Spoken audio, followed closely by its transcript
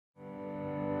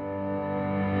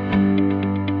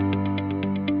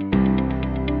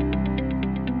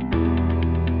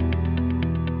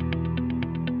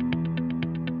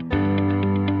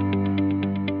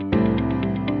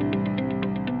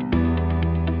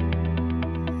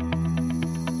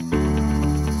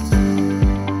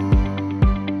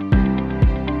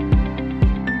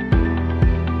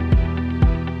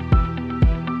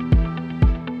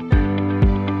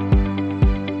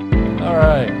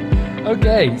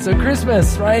Okay, so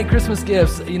Christmas, right? Christmas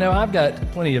gifts. You know, I've got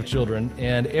plenty of children,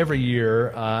 and every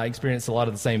year I experience a lot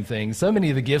of the same things. So many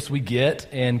of the gifts we get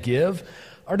and give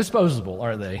are disposable,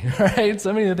 aren't they? Right?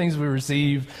 So many of the things we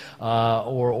receive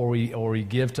or we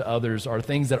give to others are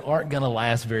things that aren't going to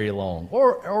last very long.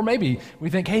 Or maybe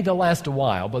we think, hey, they'll last a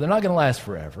while, but they're not going to last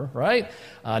forever, right?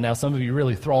 Now, some of you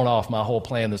really thrown off my whole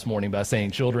plan this morning by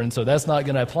saying children, so that's not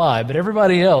going to apply. But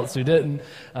everybody else who didn't,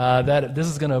 this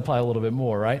is going to apply a little bit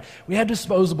more, right? We have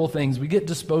disposable things. We get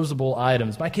disposable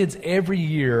items. My kids every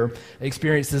year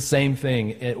experience the same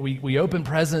thing. We open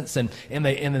presents, and in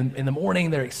the morning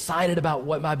they're excited about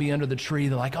what might be under the tree.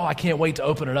 They're like, oh, I can't wait to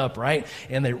open it up, right?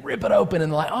 And they rip it open,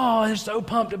 and they're like, oh, they're so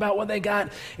pumped about what they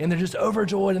got, and they're just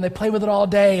overjoyed, and they play with it all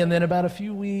day. And then about a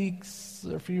few weeks,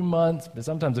 a few months, but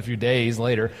sometimes a few days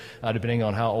later, depending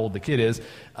on how old the kid is,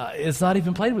 it's not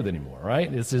even played with anymore,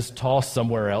 right? It's just tossed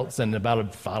somewhere else. And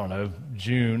about,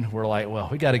 June, we're like, well,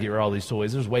 we got to get rid of all these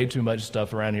toys. There's way too much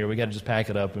stuff around here. We got to just pack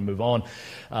it up and move on,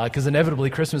 because inevitably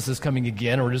Christmas is coming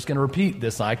again, and we're just going to repeat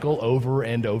this cycle over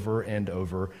and over and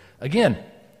over again,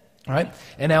 all right?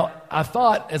 And now I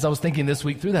thought, as I was thinking this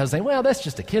week through that, I was saying, well, that's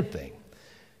just a kid thing.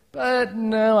 But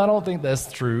no, I don't think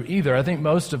that's true either. I think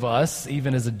most of us,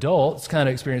 even as adults, kind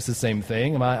of experience the same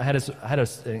thing. I had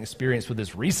an experience with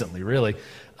this recently, really.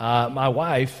 My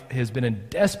wife has been in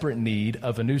desperate need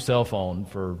of a new cell phone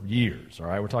for years, all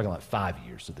right? We're talking like 5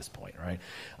 years at this point, right?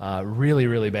 Really,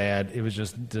 really bad. It was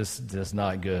just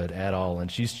not good at all.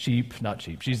 And she's not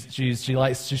cheap.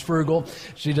 She's frugal.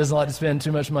 She doesn't like to spend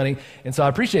too much money. And so I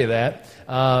appreciate that,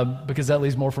 because that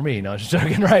leaves more for me. No, I'm just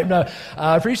joking, right? No,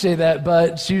 I appreciate that,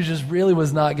 but she just really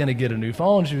was not going to get a new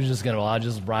phone. She was just going to, I'll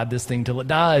just ride this thing till it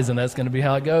dies, and that's going to be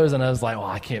how it goes. And I was like, well,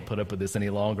 I can't put up with this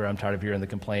any longer. I'm tired of hearing the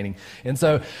complaining. And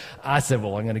so I said,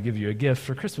 well, I'm going to give you a gift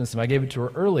for Christmas. And I gave it to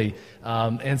her early.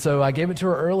 And so I gave it to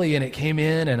her early, and it came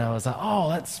in, and I was like, oh,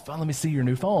 that's fun. Let me see your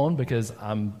new phone, because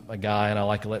I'm a guy, and I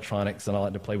like electronics, and I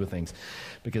like to play with things,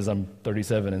 because I'm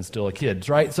 37 and still a kid,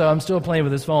 right? So I'm still playing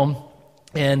with this phone.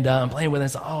 And I'm playing with it,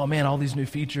 and say, oh man, all these new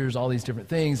features, all these different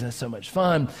things, and it's so much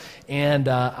fun. And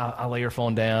I lay her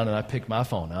phone down, and I pick my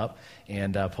phone up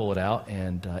and pull it out,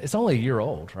 and it's only a year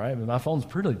old, right? I mean, my phone's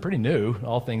pretty new,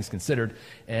 all things considered,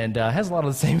 and has a lot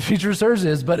of the same features hers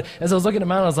is. But as I was looking at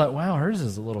mine, I was like, wow, hers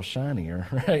is a little shinier,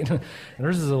 right? And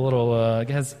hers is a little,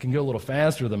 can go a little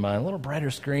faster than mine, a little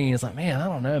brighter screen. It's like, man, I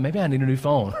don't know, maybe I need a new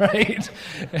phone, right?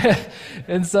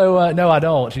 And so, no, I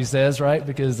don't, she says, right?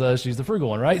 Because she's the frugal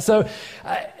one, right? So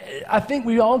I think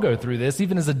we all go through this,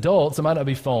 even as adults. It might not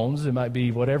be phones, it might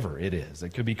be whatever it is. It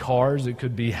could be cars, it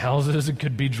could be houses, it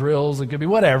could be drills, it could be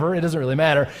whatever. It doesn't really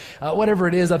matter. Whatever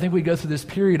it is, I think we go through this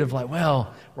period of like,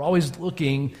 well, we're always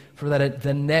looking for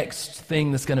the next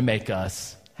thing that's going to make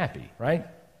us happy, right?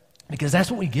 Because that's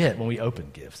what we get when we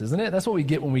open gifts, isn't it? That's what we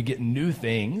get when we get new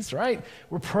things, right?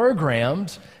 We're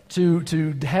programmed to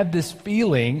have this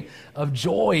feeling of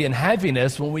joy and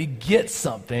happiness when we get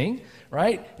something,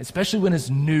 right? Especially when it's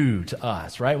new to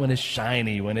us, right? When it's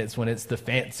shiny, when it's the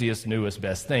fanciest, newest,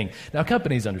 best thing. Now,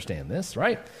 companies understand this,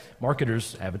 right?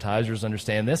 Marketers, advertisers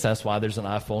understand this. That's why there's an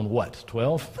iPhone,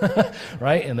 12,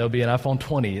 right? And there'll be an iPhone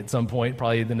 20 at some point,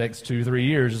 probably the next 2-3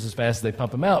 years, just as fast as they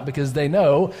pump them out, because they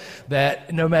know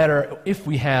that no matter if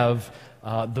we have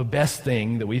the best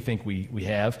thing that we think we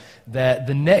have, that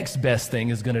the next best thing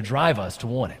is going to drive us to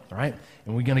want it, right?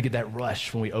 And we're going to get that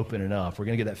rush when we open it up. We're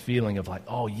going to get that feeling of like,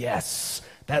 oh, yes,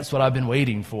 that's what I've been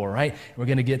waiting for, right? We're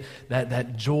going to get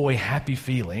that joy, happy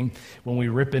feeling when we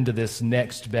rip into this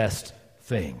next best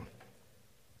thing.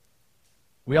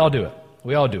 We all do it.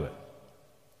 We all do it.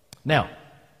 Now,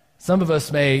 some of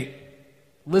us may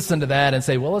listen to that and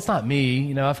say, well, it's not me.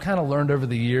 You know, I've kind of learned over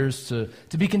the years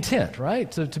to be content,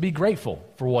 right? To be grateful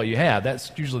for what you have.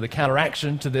 That's usually the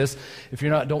counteraction to this. If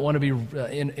don't want to be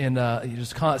you're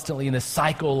just constantly in this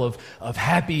cycle of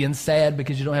happy and sad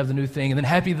because you don't have the new thing, and then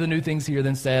happy the new thing's here,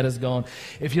 then sad is gone.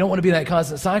 If you don't want to be in that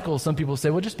constant cycle, some people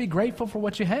say, well, just be grateful for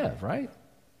what you have, right?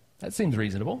 That seems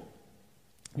reasonable.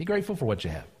 Be grateful for what you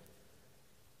have.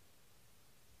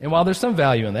 And while there's some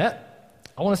value in that,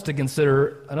 I want us to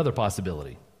consider another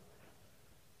possibility.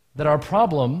 That our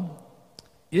problem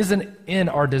isn't in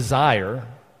our desire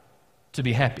to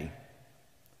be happy.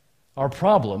 Our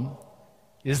problem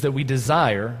is that we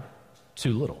desire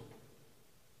too little.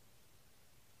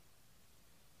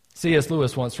 C.S.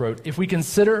 Lewis once wrote, if we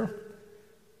consider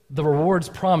the rewards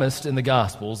promised in the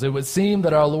Gospels, it would seem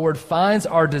that our Lord finds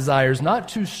our desires not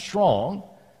too strong,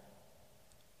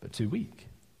 but too weak.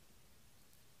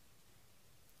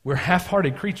 We're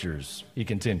half-hearted creatures, he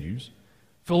continues,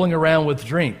 fooling around with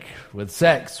drink, with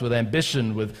sex, with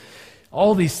ambition, with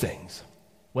all these things,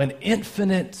 when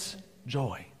infinite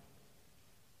joy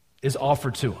is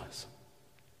offered to us.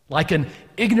 Like an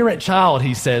ignorant child,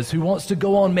 he says, who wants to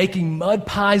go on making mud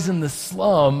pies in the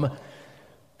slum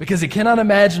because he cannot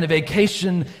imagine a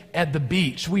vacation at the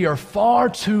beach. We are far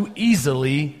too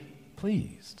easily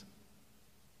pleased.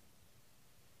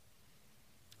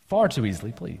 Far too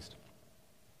easily pleased.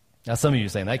 Now, some of you are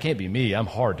saying, that can't be me. I'm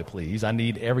hard to please. I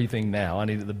need everything now. I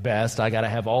need it the best. I got to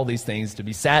have all these things to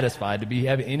be satisfied, to be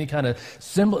having any kind of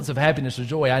semblance of happiness or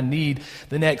joy. I need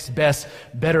the next best,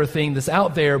 better thing that's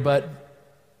out there. But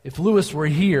if Lewis were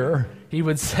here, he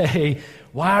would say,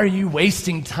 why are you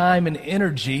wasting time and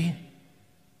energy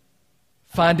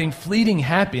finding fleeting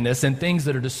happiness in things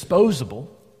that are disposable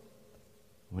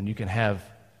when you can have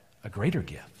a greater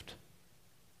gift?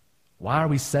 Why are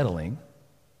we settling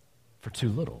for too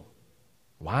little?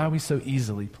 Why are we so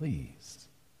easily pleased?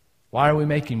 Why are we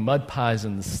making mud pies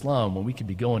in the slum when we could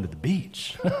be going to the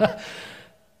beach?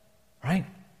 Right?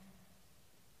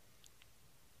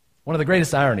 One of the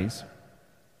greatest ironies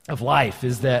of life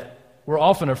is that we're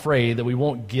often afraid that we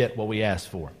won't get what we ask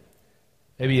for.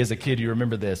 Maybe as a kid you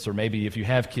remember this, or maybe if you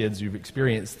have kids you've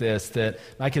experienced this, that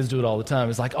my kids do it all the time.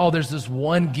 It's like, oh, there's this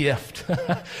one gift.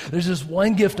 There's this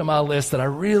one gift on my list that I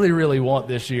really, really want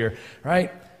this year,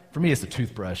 right? For me, it's a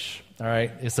toothbrush. All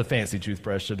right, it's a fancy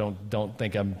toothbrush, so don't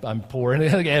think I'm poor and I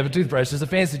have a toothbrush. It's a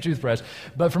fancy toothbrush.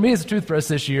 But for me, it's a toothbrush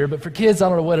this year. But for kids, I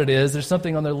don't know what it is. There's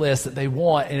something on their list that they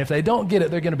want, and if they don't get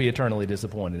it, they're going to be eternally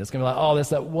disappointed. It's going to be like, oh, that's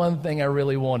that one thing I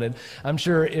really wanted. I'm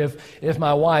sure if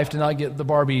my wife did not get the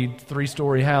Barbie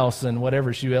 3-story house and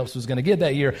whatever she else was going to get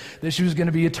that year, that she was going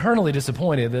to be eternally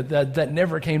disappointed. That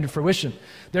never came to fruition.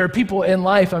 There are people in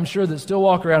life, I'm sure, that still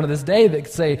walk around to this day that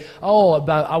say, oh,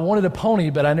 I wanted a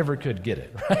pony, but I never could get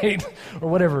it, right? Or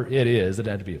whatever it is. It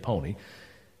had to be a pony.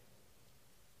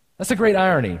 That's a great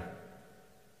irony.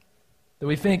 That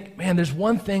we think, man, there's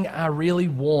one thing I really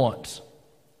want,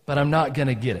 but I'm not going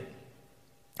to get it.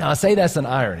 Now, I say that's an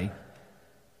irony.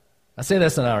 I say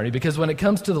that's an irony because when it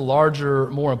comes to the larger,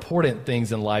 more important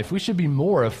things in life, we should be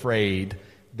more afraid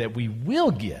that we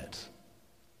will get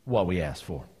what we ask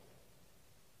for.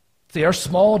 See, our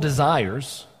small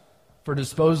desires for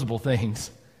disposable things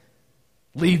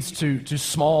leads to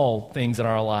small things in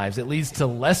our lives. It leads to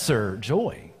lesser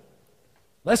joy.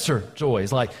 Lesser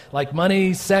joys like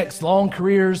money, sex, long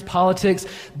careers, politics,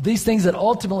 these things that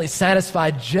ultimately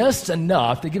satisfy just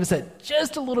enough to give us that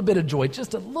just a little bit of joy,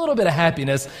 just a little bit of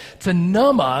happiness to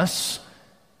numb us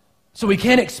so we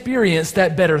can't experience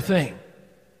that better thing.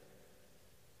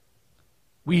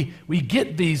 We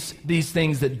get these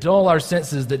things that dull our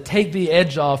senses, that take the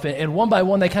edge off, and one by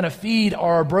one they kind of feed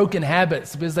our broken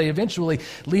habits because they eventually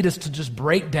lead us to just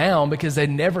break down because they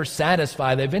never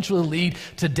satisfy. They eventually lead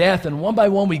to death, and one by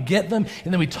one we get them,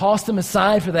 and then we toss them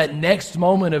aside for that next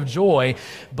moment of joy.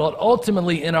 But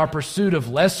ultimately, in our pursuit of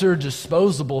lesser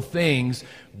disposable things,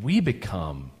 we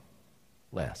become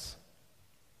less.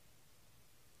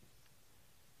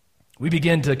 We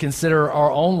begin to consider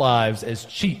our own lives as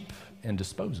cheap and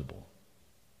disposable.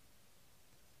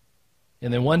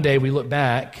 And then one day we look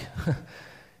back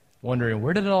wondering,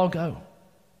 where did it all go?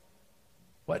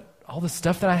 What, all the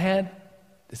stuff that I had,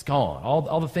 it's gone.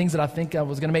 All the things that I think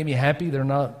was going to make me happy, they're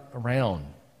not around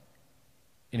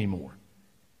anymore.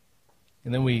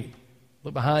 And then we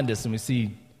look behind us and we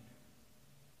see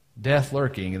death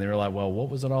lurking, and they're like, well, what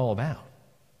was it all about?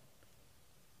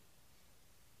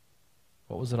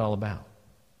 What was it all about?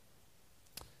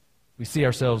 We see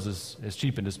ourselves as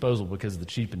cheap and disposable because of the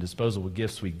cheap and disposable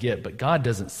gifts we get, but God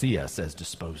doesn't see us as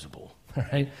disposable,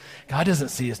 right? God doesn't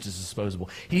see us as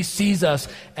disposable. He sees us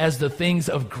as the things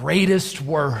of greatest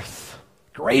worth,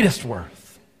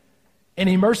 and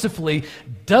He mercifully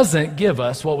doesn't give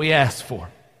us what we ask for.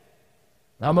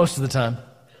 Not most of the time.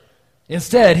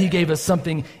 Instead, He gave us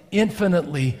something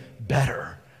infinitely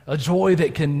better. A joy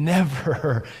that can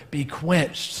never be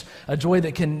quenched. A joy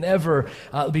that can never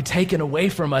be taken away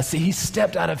from us. See, He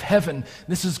stepped out of heaven.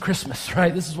 This is Christmas,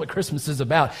 right? This is what Christmas is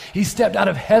about. He stepped out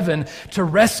of heaven to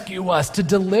rescue us, to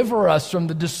deliver us from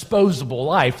the disposable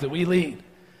life that we lead.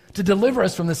 To deliver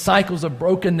us from the cycles of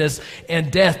brokenness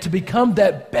and death. To become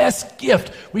that best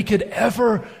gift we could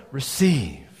ever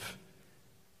receive.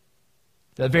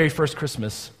 That very first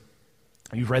Christmas,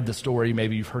 you've read the story,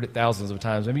 maybe you've heard it thousands of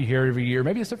times, maybe you hear it every year,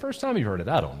 maybe it's the first time you've heard it,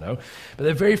 I don't know. But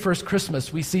the very first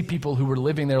Christmas, we see people who were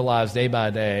living their lives day by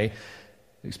day,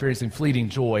 experiencing fleeting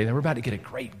joy, and they were about to get a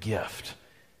great gift.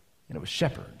 And it was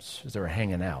shepherds as they were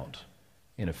hanging out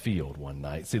in a field one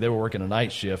night. See, they were working a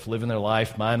night shift, living their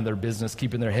life, minding their business,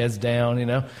 keeping their heads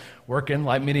down, working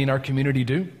like many in our community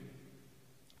do.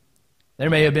 They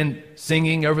may have been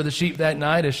singing over the sheep that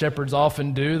night, as shepherds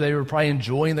often do. They were probably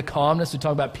enjoying the calmness. We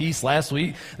talked about peace last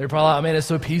week. They're probably like, man, it's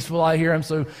so peaceful out here. I'm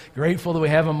so grateful that we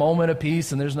have a moment of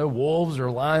peace and there's no wolves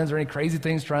or lions or any crazy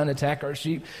things trying to attack our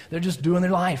sheep. They're just doing their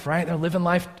life, right? They're living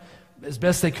life as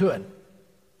best they could,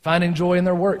 finding joy in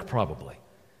their work probably.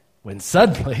 When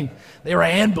suddenly they were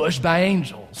ambushed by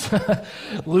angels.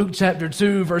 Luke chapter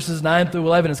 2, verses 9 through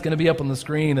 11. It's going to be up on the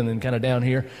screen and then kind of down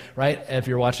here, right, if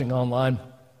you're watching online.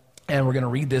 And we're going to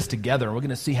read this together, and we're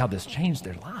going to see how this changed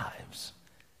their lives.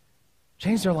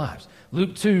 Changed their lives.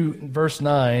 Luke 2, verse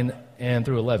 9 and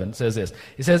through 11 says this.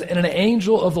 It says, and an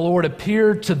angel of the Lord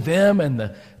appeared to them, and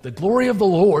the glory of the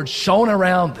Lord shone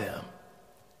around them.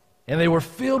 And they were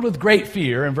filled with great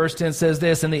fear. And verse 10 says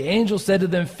this, and the angel said to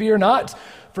them, fear not,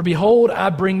 for behold, I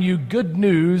bring you good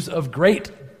news of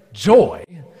great joy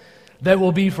that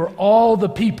will be for all the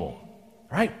people.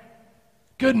 Right?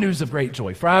 Good news of great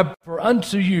joy. For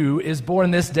unto you is born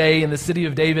this day in the city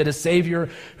of David a Savior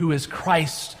who is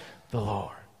Christ the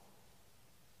Lord.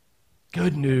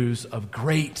 Good news of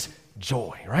great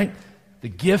joy, right? The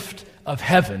gift of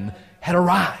heaven had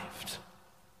arrived.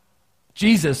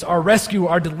 Jesus, our rescuer,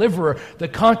 our deliverer, the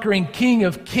conquering King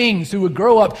of kings who would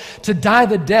grow up to die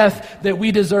the death that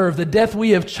we deserve, the death we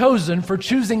have chosen for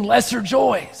choosing lesser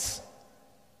joys.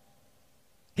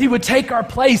 He would take our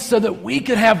place so that we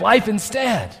could have life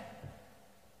instead.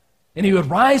 And he would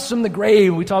rise from the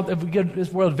grave. We talked, if we get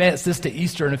this, we'll advance this to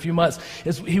Easter in a few months.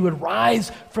 He would rise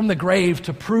from the grave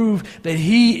to prove that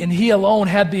he and he alone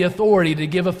had the authority to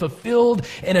give a fulfilled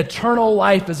and eternal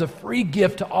life as a free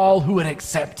gift to all who would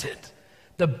accept it.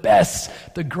 The best,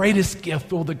 the greatest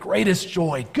gift, or the greatest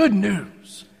joy. Good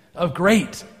news of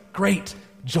great, great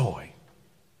joy.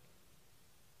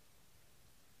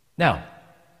 Now,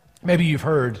 maybe you've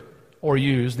heard or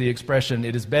used the expression,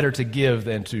 it is better to give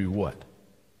than to what?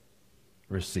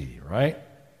 Receive, right?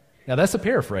 Now, that's a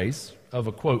paraphrase of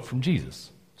a quote from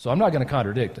Jesus. So I'm not going to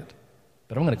contradict it,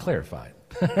 but I'm going to clarify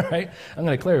it, right? I'm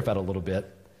going to clarify it a little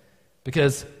bit,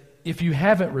 because if you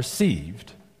haven't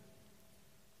received,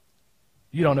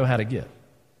 you don't know how to give.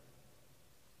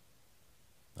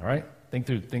 All right? Think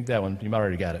that one. You might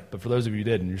already got it. But for those of you who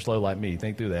didn't, you're slow like me,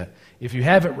 think through that. If you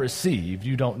haven't received,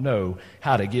 you don't know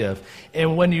how to give.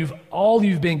 And when all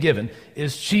you've been given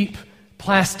is cheap,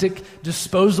 plastic,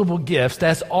 disposable gifts,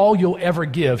 that's all you'll ever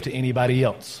give to anybody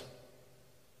else.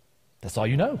 That's all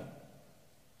you know.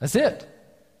 That's it.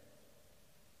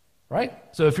 Right?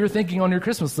 So if you're thinking on your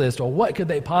Christmas list, or what could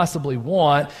they possibly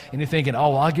want, and you're thinking,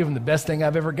 oh, well, I'll give them the best thing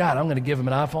I've ever got. I'm going to give them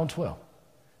an iPhone 12.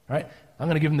 Right? I'm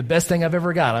going to give them the best thing I've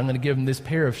ever got. I'm going to give them this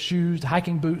pair of shoes,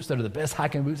 hiking boots that are the best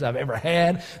hiking boots I've ever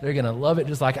had. They're going to love it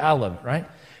just like I love it, right?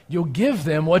 You'll give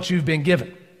them what you've been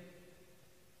given.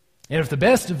 And if the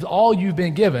best of all you've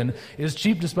been given is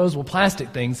cheap disposable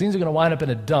plastic things are going to wind up in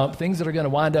a dump, things that are going to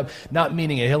wind up not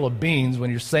meaning a hill of beans when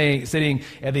you're sitting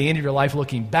at the end of your life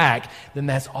looking back, then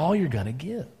that's all you're going to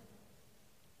give.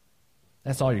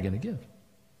 That's all you're going to give.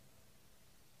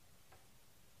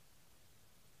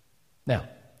 Now,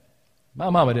 my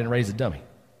mama didn't raise a dummy.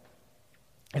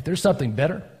 If there's something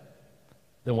better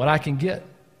than what I can get,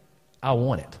 I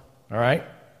want it. All right?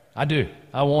 I do.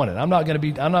 I want it. I'm not going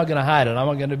to hide it. I'm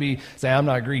not going to say I'm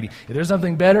not greedy. If there's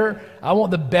something better, I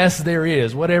want the best there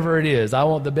is, whatever it is. I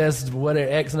want the best, whatever,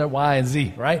 X and Y and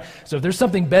Z, right? So if there's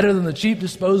something better than the cheap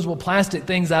disposable plastic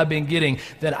things I've been getting,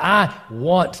 then I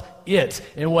want it.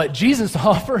 And what Jesus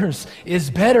offers is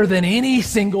better than any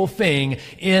single thing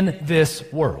in this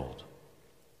world.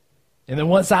 And then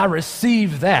once I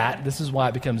receive that, this is why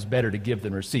it becomes better to give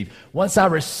than receive. Once I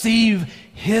receive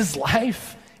his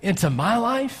life into my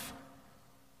life,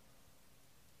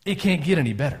 it can't get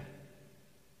any better.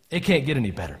 It can't get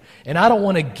any better. And I don't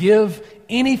want to give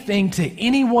anything to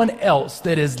anyone else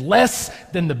that is less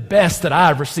than the best that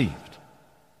I've received.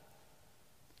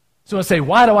 So I say,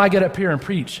 why do I get up here and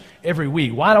preach every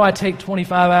week? Why do I take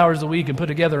 25 hours a week and put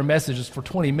together messages for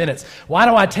 20 minutes? Why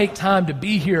do I take time to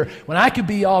be here when I could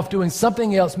be off doing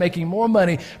something else, making more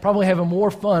money, probably having more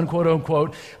fun, quote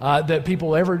unquote, that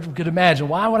people ever could imagine?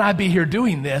 Why would I be here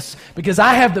doing this? Because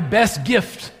I have the best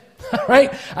gift,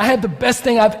 right? I have the best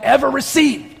thing I've ever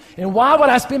received. And why would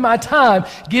I spend my time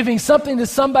giving something to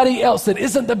somebody else that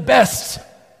isn't the best?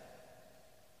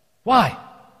 Why?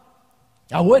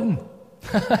 I wouldn't.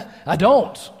 I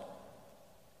don't.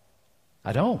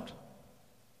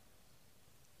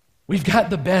 We've got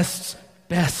the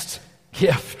best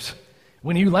gift.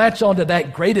 When you latch onto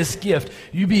that greatest gift,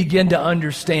 you begin to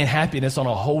understand happiness on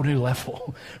a whole new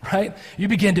level, right? You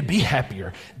begin to be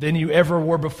happier than you ever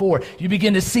were before. You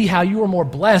begin to see how you are more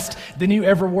blessed than you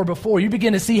ever were before. You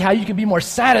begin to see how you can be more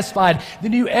satisfied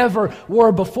than you ever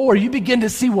were before. You begin to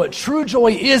see what true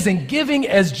joy is in giving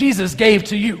as Jesus gave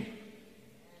to you.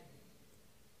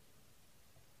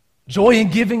 Joy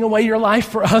in giving away your life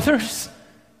for others?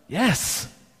 Yes.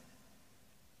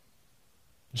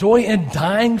 Joy in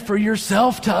dying for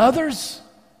yourself to others?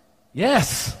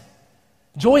 Yes.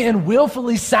 Joy in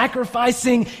willfully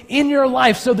sacrificing in your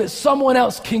life so that someone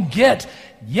else can get?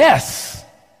 Yes.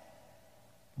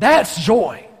 That's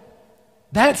joy.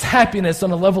 That's happiness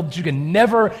on a level that you can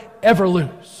never, ever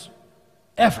lose.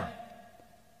 Ever.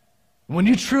 When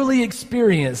you truly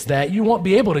experience that, you won't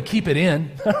be able to keep it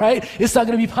in, all right? It's not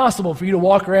going to be possible for you to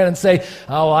walk around and say,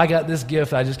 oh, I got this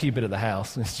gift, I just keep it at the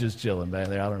house. It's just chilling back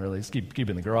there. I don't really keep it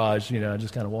in the garage, I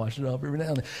just kind of wash it off every now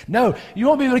and then. No, you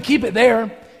won't be able to keep it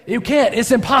there. You can't.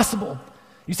 It's impossible.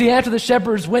 You see, after the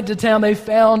shepherds went to town, they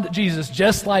found Jesus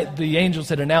just like the angels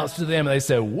had announced to them, and they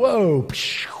said, whoa,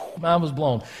 mind was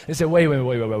blown. They said, wait.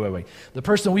 The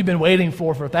person we've been waiting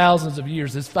for thousands of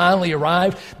years has finally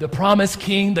arrived. The promised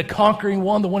king, the conquering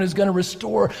one, the one who's going to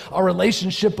restore our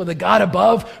relationship with the God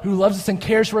above who loves us and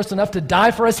cares for us enough to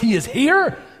die for us. He is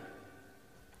here.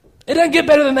 It doesn't get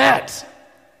better than that.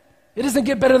 It doesn't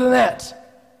get better than that.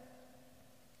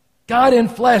 God in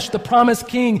flesh, the promised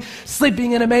king,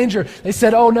 sleeping in a manger. They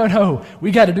said, oh, no,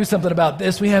 we got to do something about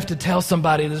this. We have to tell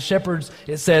somebody. The shepherds,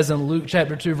 it says in Luke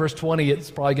chapter 2, verse 20,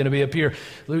 it's probably going to be up here.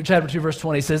 Luke chapter 2, verse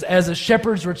 20 says, as the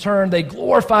shepherds returned, they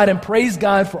glorified and praised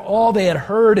God for all they had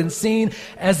heard and seen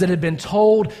as it had been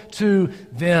told to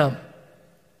them.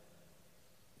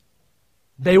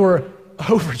 They were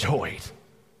overjoyed.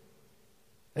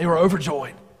 They were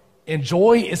overjoyed. And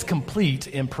joy is complete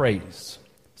in praise.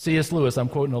 C.S. Lewis, I'm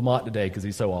quoting a lot today because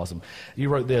he's so awesome. He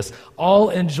wrote this, all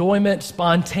enjoyment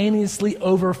spontaneously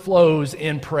overflows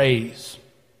in praise.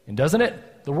 And doesn't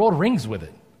it? The world rings with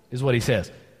it, is what he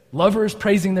says. Lovers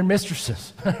praising their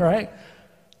mistresses, right?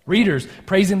 Readers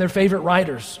praising their favorite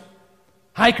writers.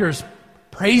 Hikers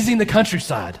praising the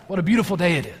countryside. What a beautiful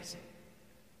day it is.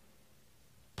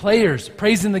 Players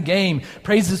praising the game,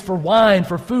 praises for wine,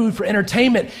 for food, for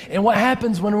entertainment. And what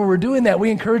happens when we're doing that? We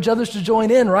encourage others to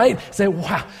join in, right? Say,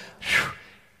 wow, whew,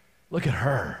 look at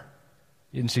her.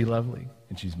 Isn't she lovely?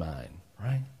 And she's mine,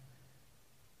 right?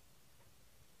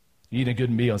 You eat a good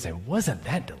meal and say, wasn't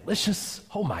that delicious?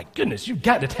 Oh my goodness, you've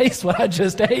got to taste what I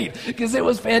just ate because it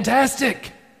was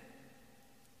fantastic.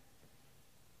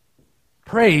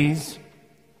 Praise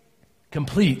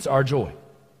completes our joy.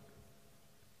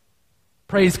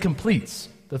 Praise completes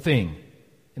the thing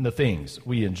and the things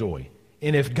we enjoy.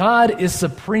 And if God is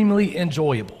supremely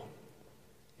enjoyable,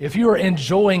 if you are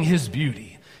enjoying His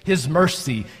beauty, His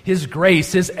mercy, His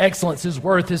grace, His excellence, His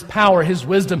worth, His power, His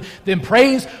wisdom, then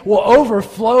praise will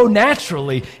overflow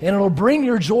naturally and it'll bring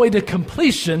your joy to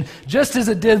completion just as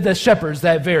it did the shepherds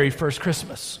that very first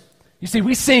Christmas. You see,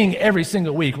 we sing every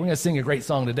single week. We're going to sing a great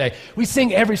song today. We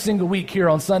sing every single week here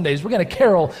on Sundays. We're going to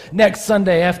carol next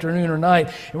Sunday afternoon or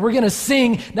night. And we're going to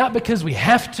sing not because we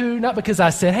have to, not because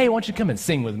I said, hey, why don't you come and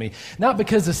sing with me? Not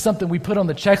because it's something we put on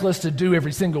the checklist to do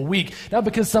every single week. Not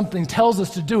because something tells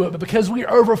us to do it, but because we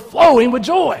are overflowing with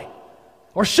joy.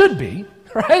 Or should be,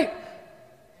 right?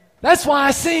 That's why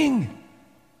I sing.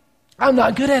 I'm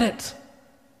not good at it,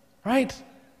 right?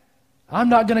 I'm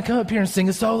not going to come up here and sing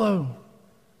a solo.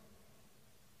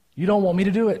 You don't want me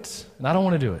to do it, and I don't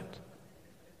want to do it.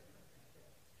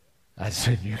 I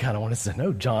said, you kind of want to say,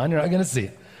 no, John, you're not going to see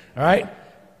it. All right?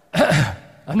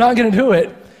 I'm not going to do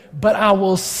it, but I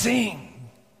will sing.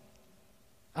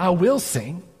 I will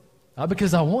sing, not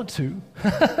because I want to,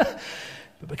 but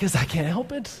because I can't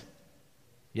help it.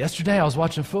 Yesterday, I was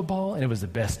watching football, and it was the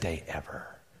best day ever.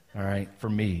 All right? For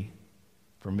me.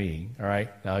 All right?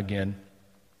 Now, again,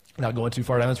 not going too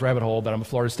far down this rabbit hole, but I'm a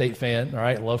Florida State fan, all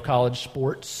right? I love college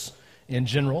sports in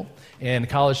general. And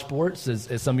college sports,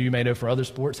 as some of you may know for other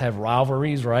sports, have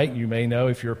rivalries, right? You may know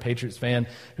if you're a Patriots fan,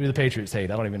 who the Patriots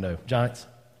hate. I don't even know. Giants?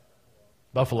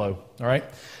 Buffalo, all right?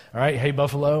 All right, hey,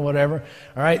 Buffalo, whatever.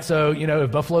 All right, so,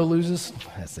 if Buffalo loses,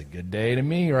 that's a good day to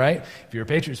me, right? If you're a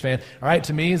Patriots fan. All right,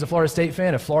 to me as a Florida State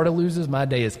fan, if Florida loses, my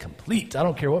day is complete. I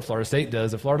don't care what Florida State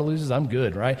does. If Florida loses, I'm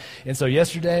good, right? And so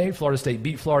yesterday, Florida State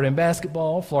beat Florida in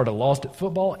basketball. Florida lost at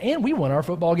football, and we won our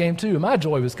football game too. My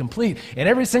joy was complete. And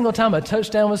every single time a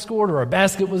touchdown was scored or a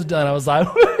basket was done, I was like,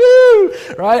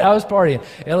 woohoo, right? I was partying.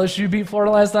 LSU beat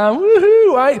Florida last time,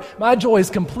 woohoo, right? My joy is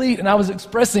complete, and I was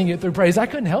expressing it through praise. I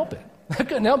couldn't help it. I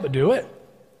couldn't help but do it.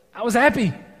 I was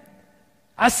happy.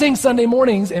 I sing Sunday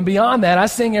mornings, and beyond that, I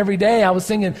sing every day. I was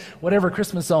singing whatever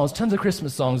Christmas songs, tons of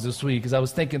Christmas songs this week, as I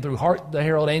was thinking through Hark the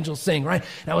Herald Angels Sing, right?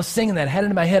 And I was singing that, had it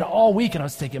in my head all week, and I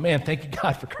was thinking, man, thank you,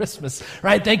 God, for Christmas,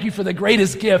 right? Thank you for the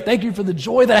greatest gift. Thank you for the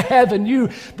joy that I have in you,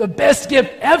 the best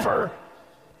gift ever.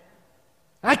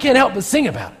 I can't help but sing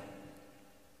about it.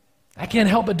 I can't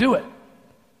help but do it.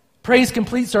 Praise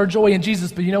completes our joy in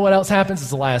Jesus, but you know what else happens? It's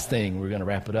the last thing. We're going to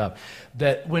wrap it up.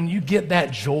 That when you get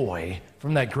that joy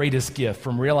from that greatest gift,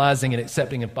 from realizing and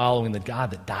accepting and following the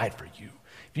God that died for you,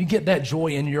 if you get that joy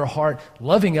in your heart,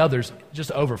 loving others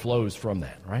just overflows from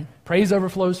that, right? Praise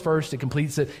overflows first, it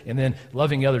completes it, and then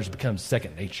loving others becomes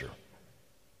second nature.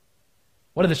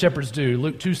 What did the shepherds do?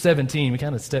 Luke 2:17, we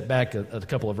kind of step back a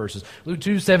couple of verses. Luke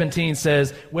 2:17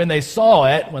 says, when they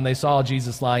saw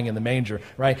Jesus lying in the manger,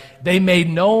 right, they made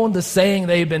known the saying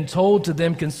they had been told to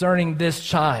them concerning this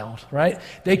child, right?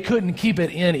 They couldn't keep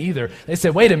it in either. They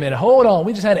said, wait a minute, hold on.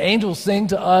 We just had angels sing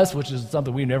to us, which is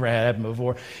something we've never had happen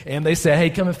before. And they said, hey,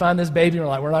 come and find this baby. And we're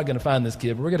like, we're not going to find this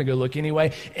kid. We're going to go look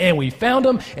anyway. And we found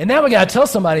him. And now we got to tell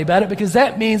somebody about it, because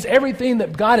that means everything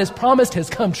that God has promised has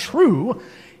come true.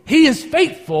 He is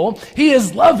faithful, He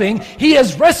is loving, He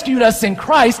has rescued us in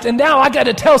Christ, and now I got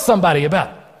to tell somebody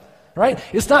about it, right?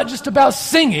 It's not just about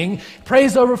singing,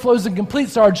 praise overflows and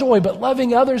completes our joy, but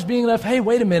loving others, being enough, hey,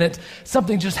 wait a minute,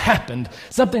 something just happened,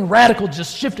 something radical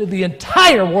just shifted the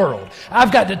entire world.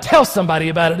 I've got to tell somebody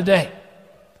about it today.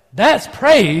 That's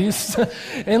praise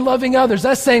and loving others.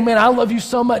 That's saying, man, I love you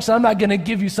so much, I'm not going to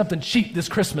give you something cheap this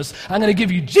Christmas. I'm going to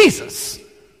give you Jesus.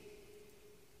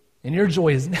 And your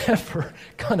joy is never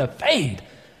going to fade.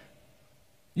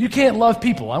 You can't love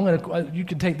people. You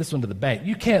can take this one to the bank.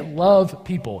 You can't love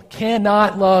people,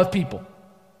 cannot love people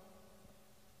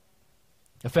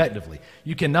effectively.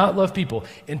 You cannot love people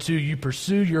until you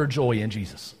pursue your joy in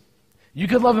Jesus. You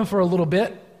can love Him for a little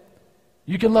bit.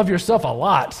 You can love yourself a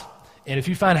lot. And if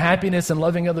you find happiness in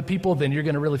loving other people, then you're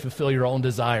going to really fulfill your own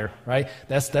desire, right?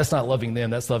 That's not loving them,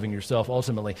 that's loving yourself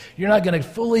ultimately. You're not going to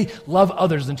fully love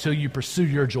others until you pursue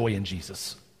your joy in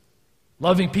Jesus.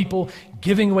 Loving people,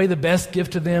 giving away the best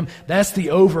gift to them, that's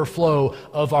the overflow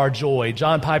of our joy.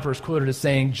 John Piper is quoted as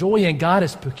saying, joy in God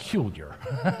is peculiar.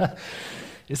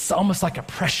 It's almost like a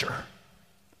pressure.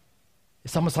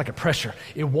 It's almost like a pressure.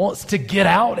 It wants to get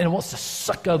out and it wants to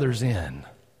suck others in.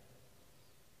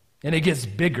 And it gets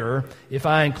bigger if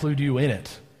I include you in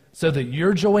it, so that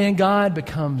your joy in God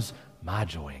becomes my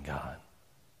joy in God.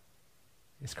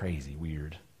 It's crazy,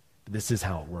 weird, but this is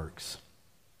how it works.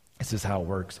 This is how it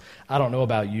works. I don't know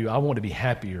about you. I want to be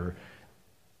happier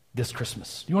this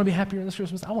Christmas. You want to be happier this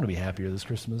Christmas? I want to be happier this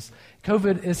Christmas.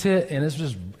 COVID is hit, and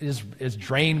it's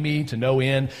drained me to no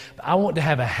end. But I want to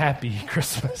have a happy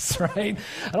Christmas, right?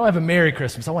 I don't have a Merry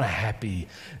Christmas. I want a happy,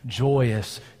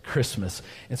 joyous Christmas.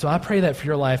 And so I pray that for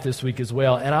your life this week as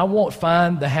well. And I won't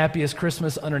find the happiest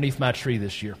Christmas underneath my tree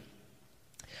this year.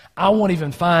 I won't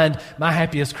even find my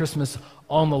happiest Christmas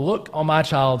on the look on my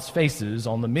child's faces,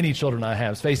 on the many children I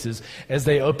have's faces, as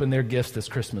they open their gifts this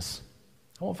Christmas.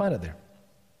 I won't find it there.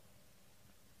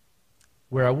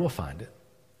 Where I will find it,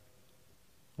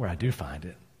 where I do find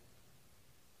it,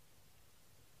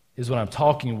 is when I'm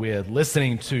talking with,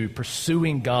 listening to,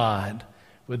 pursuing God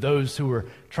with those who are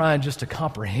trying just to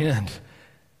comprehend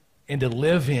and to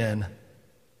live in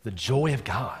the joy of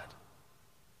God.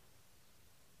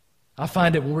 I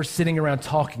find it when we're sitting around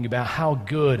talking about how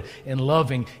good and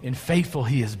loving and faithful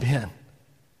He has been.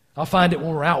 I'll find it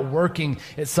when we're out working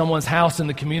at someone's house in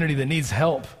the community that needs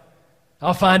help.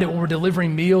 I'll find it when we're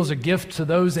delivering meals or gifts to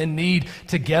those in need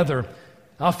together.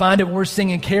 I'll find it when we're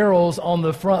singing carols on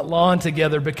the front lawn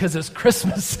together because it's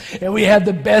Christmas and we have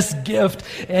the best gift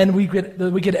and we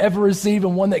could ever receive,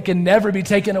 and one that can never be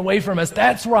taken away from us.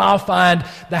 That's where I'll find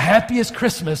the happiest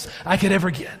Christmas I could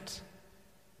ever get.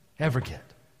 Ever get.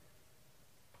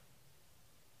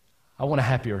 I want a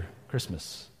happier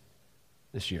Christmas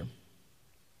this year.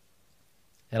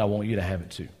 And I want you to have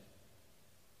it too.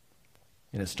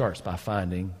 And it starts by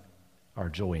finding our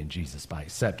joy in Jesus, by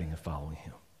accepting and following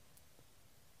Him.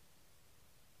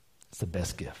 It's the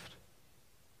best gift.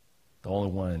 The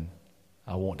only one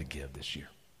I want to give this year.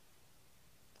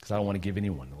 Because I don't want to give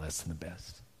anyone less than the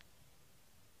best.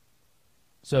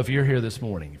 So if you're here this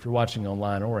morning, if you're watching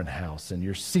online or in house, and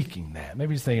you're seeking that,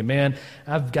 maybe you're thinking, man,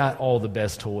 I've got all the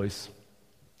best toys.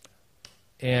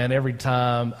 And every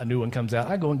time a new one comes out,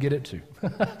 I go and get it too.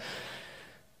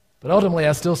 But ultimately,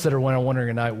 I still sit around wondering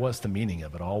at night, what's the meaning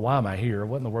of it all? Why am I here?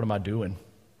 What in the world am I doing?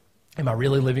 Am I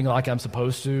really living like I'm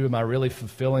supposed to? Am I really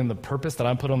fulfilling the purpose that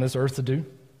I'm put on this earth to do?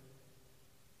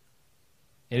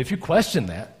 And if you question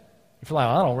that, if you're like,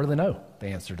 I don't really know the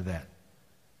answer to that,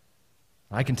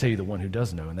 I can tell you the one who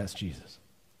does know, and that's Jesus.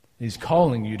 He's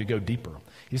calling you to go deeper.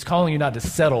 He's calling you not to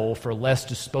settle for less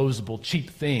disposable, cheap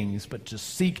things, but to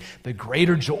seek the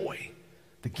greater joy,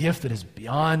 the gift that is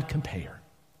beyond compare.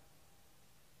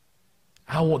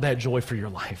 I want that joy for your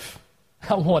life.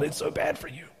 I want it so bad for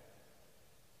you.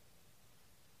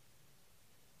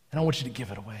 And I want you to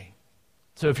give it away.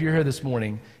 So if you're here this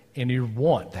morning and you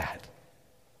want that,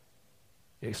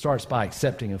 it starts by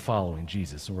accepting and following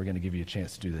Jesus, and we're going to give you a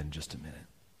chance to do that in just a minute.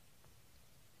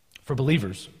 For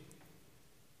believers,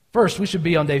 first, we should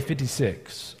be on day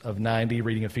 56 of 90,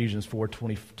 reading Ephesians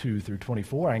 4:22 through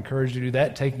 24. I encourage you to do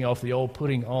that, taking off the old,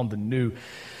 putting on the new.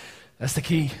 That's the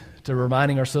key to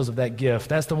reminding ourselves of that gift.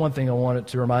 That's the one thing I wanted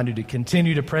to remind you to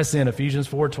continue to press in, Ephesians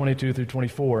 4:22 through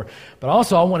 24. But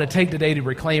also, I want to take today to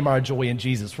reclaim our joy in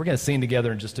Jesus. We're going to sing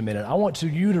together in just a minute. I want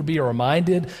you to be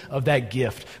reminded of that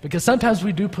gift, because sometimes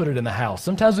we do put it in the house.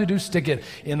 Sometimes we do stick it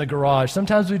in the garage.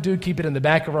 Sometimes we do keep it in the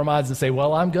back of our minds and say,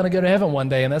 well, I'm going to go to heaven one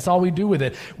day, and that's all we do with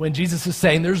it. When Jesus is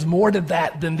saying, there's more to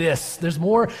that than this. There's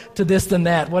more to this than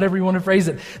that. Whatever you want to phrase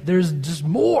it. There's just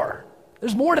more.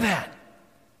 There's more to that.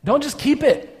 Don't just keep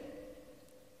it.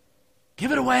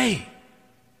 Give it away.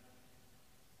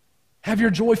 Have your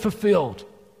joy fulfilled.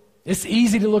 It's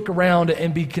easy to look around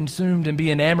and be consumed and be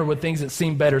enamored with things that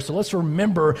seem better. So let's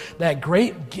remember that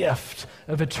great gift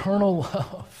of eternal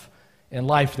love and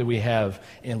life that we have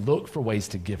and look for ways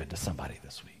to give it to somebody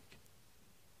this week.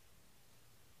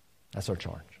 That's our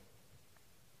charge.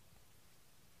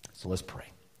 So let's pray.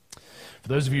 For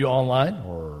those of you online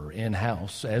or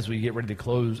in-house, as we get ready to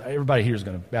close, everybody here is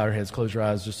going to bow their heads, close your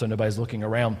eyes, just so nobody's looking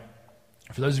around.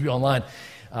 For those of you online,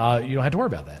 you don't have to worry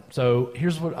about that. So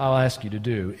here's what I'll ask you to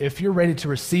do. If you're ready to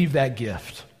receive that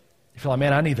gift, you feel like,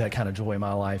 man, I need that kind of joy in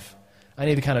my life. I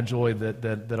need the kind of joy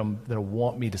that'll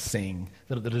want me to sing,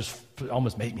 that'll just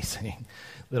almost make me sing,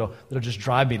 that'll just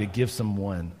drive me to give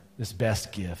someone this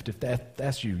best gift. If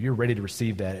that's you, you're ready to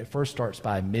receive that. It first starts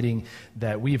by admitting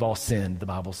that we've all sinned, the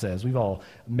Bible says. We've all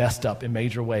messed up in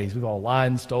major ways. We've all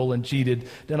lied, stolen, cheated,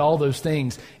 done all those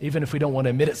things, even if we don't want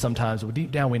to admit it sometimes, but deep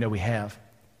down we know we have.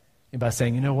 And by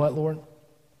saying, you know what, Lord?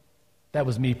 That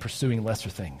was me pursuing lesser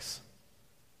things.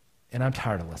 And I'm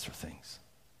tired of lesser things.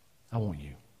 I want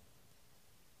you.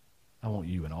 I want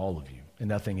you and all of you, and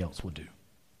nothing else will do.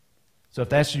 So if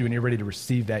that's you and you're ready to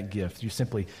receive that gift, you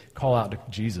simply call out to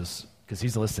Jesus, because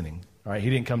he's listening. All right, he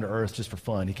didn't come to earth just for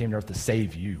fun. He came to earth to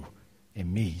save you and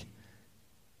me.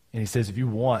 And he says, if you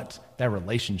want that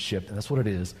relationship, and that's what it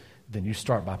is, then you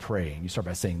start by praying. You start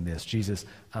by saying this: Jesus,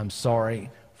 I'm sorry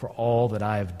for all that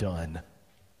I have done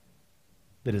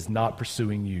that is not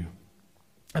pursuing you.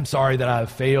 I'm sorry that I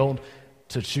have failed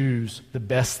to choose the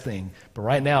best thing, but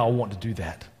right now I want to do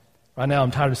that. Right now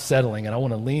I'm tired of settling, and I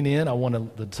want to lean in. I want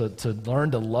to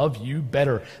learn to love you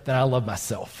better than I love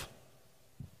myself.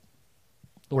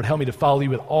 Lord, help me to follow you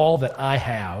with all that I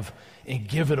have and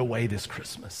give it away this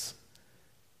Christmas,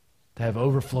 to have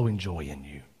overflowing joy in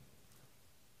you.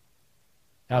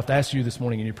 Now, if that's you this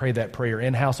morning and you prayed that prayer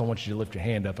in-house, I want you to lift your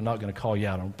hand up. I'm not going to call you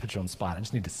out. I'm going to put you on the spot. I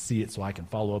just need to see it so I can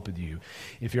follow up with you.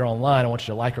 If you're online, I want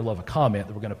you to like or love a comment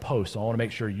that we're going to post. So I want to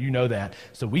make sure you know that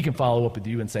so we can follow up with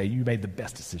you and say you made the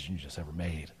best decision you just ever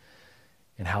made,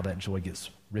 and how that joy gets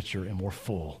richer and more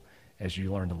full as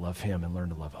you learn to love him and learn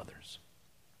to love others.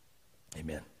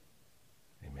 Amen.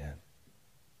 Amen.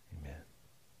 Amen.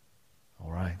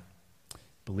 All right.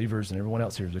 Believers and everyone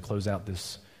else here, to close out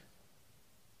this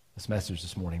message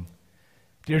this morning.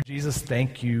 Dear Jesus,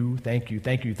 thank you, thank you,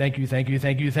 thank you, thank you, thank you,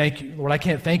 thank you, thank you. Lord, I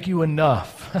can't thank you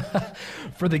enough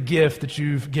for the gift that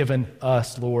you've given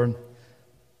us, Lord.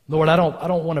 Lord, I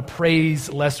don't want to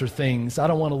praise lesser things. I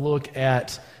don't want to look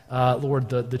at, Lord,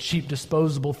 the cheap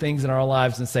disposable things in our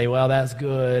lives and say, well, that's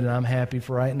good and I'm happy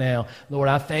for right now. Lord,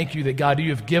 I thank you that, God,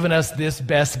 you have given us this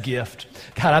best gift.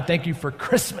 God, I thank you for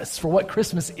Christmas, for what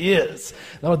Christmas is.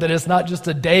 Lord, that it's not just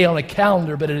a day on a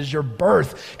calendar, but it is your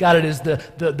birth. God, it is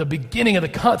the beginning of the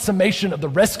consummation of the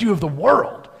rescue of the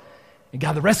world. And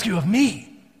God, the rescue of me.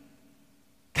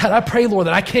 God, I pray, Lord,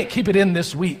 that I can't keep it in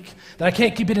this week, that I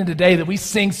can't keep it in today, that we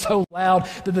sing so loud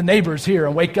that the neighbors hear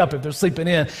and wake up if they're sleeping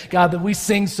in. God, that we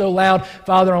sing so loud,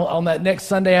 Father, on that next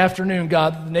Sunday afternoon,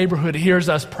 God, that the neighborhood hears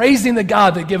us praising the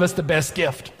God that gave us the best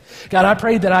gift. God, I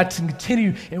pray that I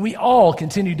continue, and we all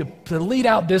continue to lead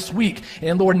out this week.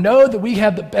 And Lord, know that we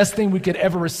have the best thing we could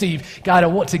ever receive. God, I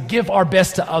want to give our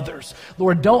best to others.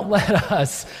 Lord, don't let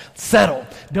us settle.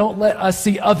 Don't let us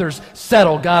see others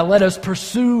settle. God, let us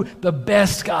pursue the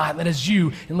best, God, that is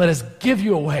you, and let us give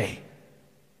you away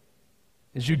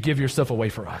as you give yourself away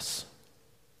for us.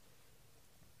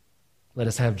 Let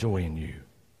us have joy in you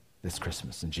this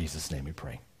Christmas. In Jesus' name we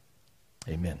pray.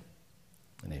 Amen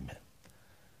and amen.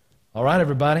 All right,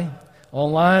 everybody.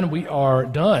 online, we are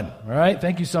done. All right?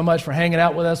 Thank you so much for hanging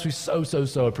out with us. We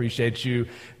so appreciate you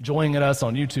joining us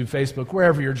on YouTube, Facebook,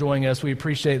 wherever you're joining us. We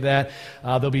appreciate that.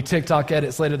 There'll be TikTok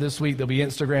edits later this week. There'll be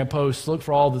Instagram posts. Look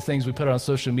for all the things we put on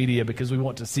social media because we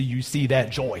want to see you see that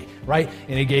joy, right?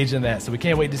 And engage in that. So we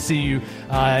can't wait to see you,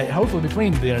 hopefully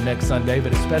between the next Sunday,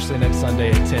 but especially next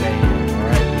Sunday at 10 a.m. All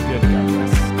right?